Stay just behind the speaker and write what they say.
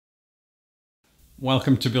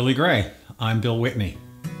Welcome to BillyGrey. I'm Bill Whitney.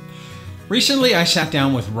 Recently I sat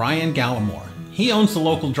down with Ryan Gallimore. He owns the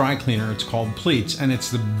local dry cleaner. It's called Pleats, and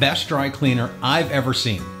it's the best dry cleaner I've ever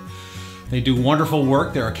seen. They do wonderful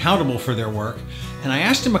work, they're accountable for their work, and I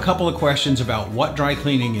asked him a couple of questions about what dry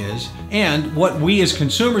cleaning is and what we as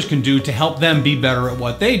consumers can do to help them be better at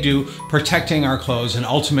what they do, protecting our clothes and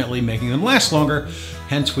ultimately making them last longer,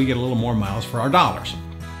 hence we get a little more miles for our dollars.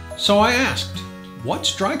 So I asked,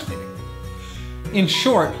 what's dry cleaning? In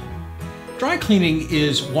short, dry cleaning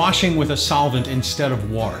is washing with a solvent instead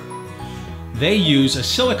of water. They use a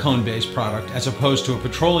silicone-based product as opposed to a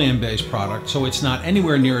petroleum-based product, so it's not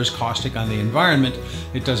anywhere near as caustic on the environment.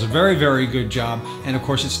 It does a very, very good job, and of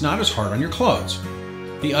course it's not as hard on your clothes.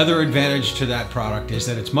 The other advantage to that product is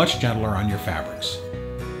that it's much gentler on your fabrics.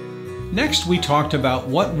 Next, we talked about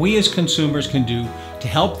what we as consumers can do to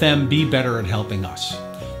help them be better at helping us.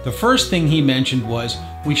 The first thing he mentioned was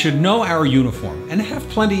we should know our uniform and have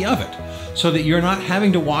plenty of it so that you're not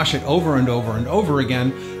having to wash it over and over and over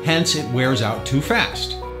again, hence it wears out too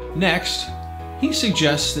fast. Next, he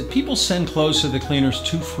suggests that people send clothes to the cleaners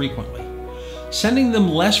too frequently. Sending them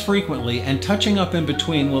less frequently and touching up in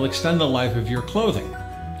between will extend the life of your clothing.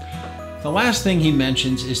 The last thing he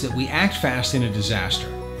mentions is that we act fast in a disaster.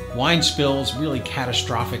 Wine spills, really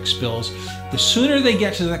catastrophic spills, the sooner they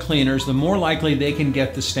get to the cleaners, the more likely they can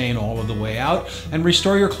get the stain all of the way out and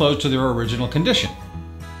restore your clothes to their original condition.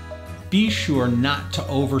 Be sure not to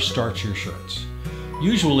overstarch your shirts.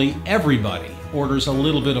 Usually everybody orders a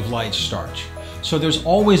little bit of light starch. So there's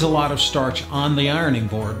always a lot of starch on the ironing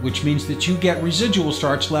board, which means that you get residual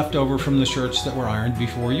starch left over from the shirts that were ironed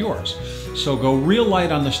before yours. So go real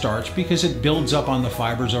light on the starch because it builds up on the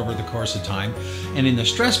fibers over the course of time. And in the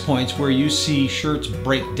stress points where you see shirts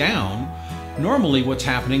break down, normally what's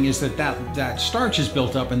happening is that starch is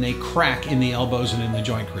built up and they crack in the elbows and in the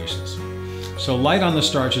joint creases. So light on the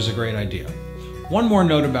starch is a great idea. One more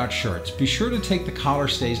note about shirts. Be sure to take the collar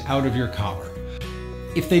stays out of your collar.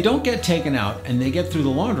 If they don't get taken out and they get through the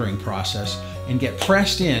laundering process and get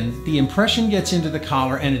pressed in, the impression gets into the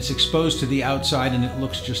collar and it's exposed to the outside and it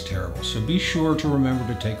looks just terrible. So be sure to remember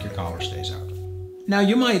to take your collar stays out. Now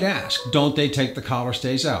you might ask, don't they take the collar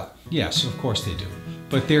stays out? Yes, of course they do.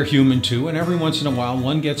 But they're human too, and every once in a while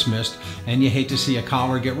one gets missed and you hate to see a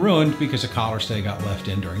collar get ruined because a collar stay got left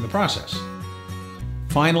in during the process.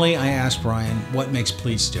 Finally, I asked Brian what makes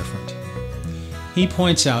Pleats different. He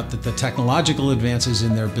points out that the technological advances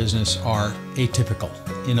in their business are atypical.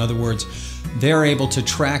 In other words, they're able to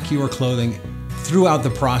track your clothing throughout the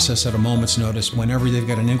process at a moment's notice. Whenever they've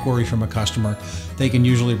got an inquiry from a customer, they can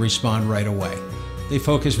usually respond right away. They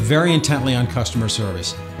focus very intently on customer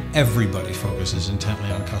service. Everybody focuses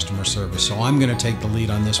intently on customer service. So I'm going to take the lead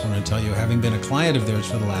on this one and tell you, having been a client of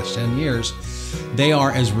theirs for the last 10 years, they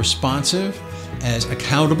are as responsive, as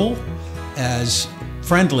accountable, as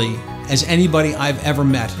friendly as anybody I've ever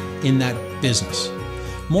met in that business.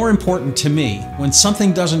 More important to me, when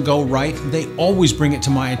something doesn't go right, they always bring it to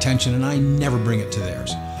my attention and I never bring it to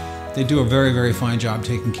theirs. They do a very, very fine job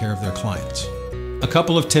taking care of their clients. A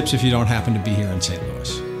couple of tips if you don't happen to be here in St.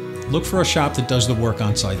 Louis. Look for a shop that does the work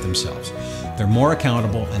on site themselves. They're more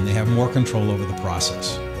accountable and they have more control over the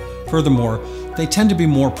process. Furthermore, they tend to be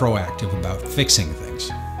more proactive about fixing things.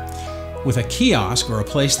 With a kiosk or a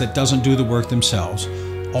place that doesn't do the work themselves,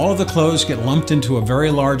 all of the clothes get lumped into a very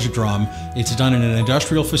large drum. It's done in an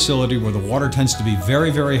industrial facility where the water tends to be very,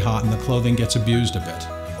 very hot and the clothing gets abused a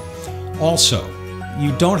bit. Also,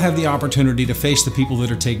 you don't have the opportunity to face the people that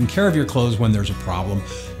are taking care of your clothes when there's a problem,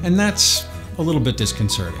 and that's a little bit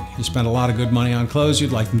disconcerting. You spend a lot of good money on clothes,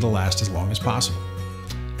 you'd like them to last as long as possible.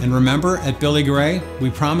 And remember, at BillyGrey, we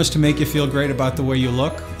promise to make you feel great about the way you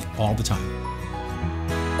look all the time.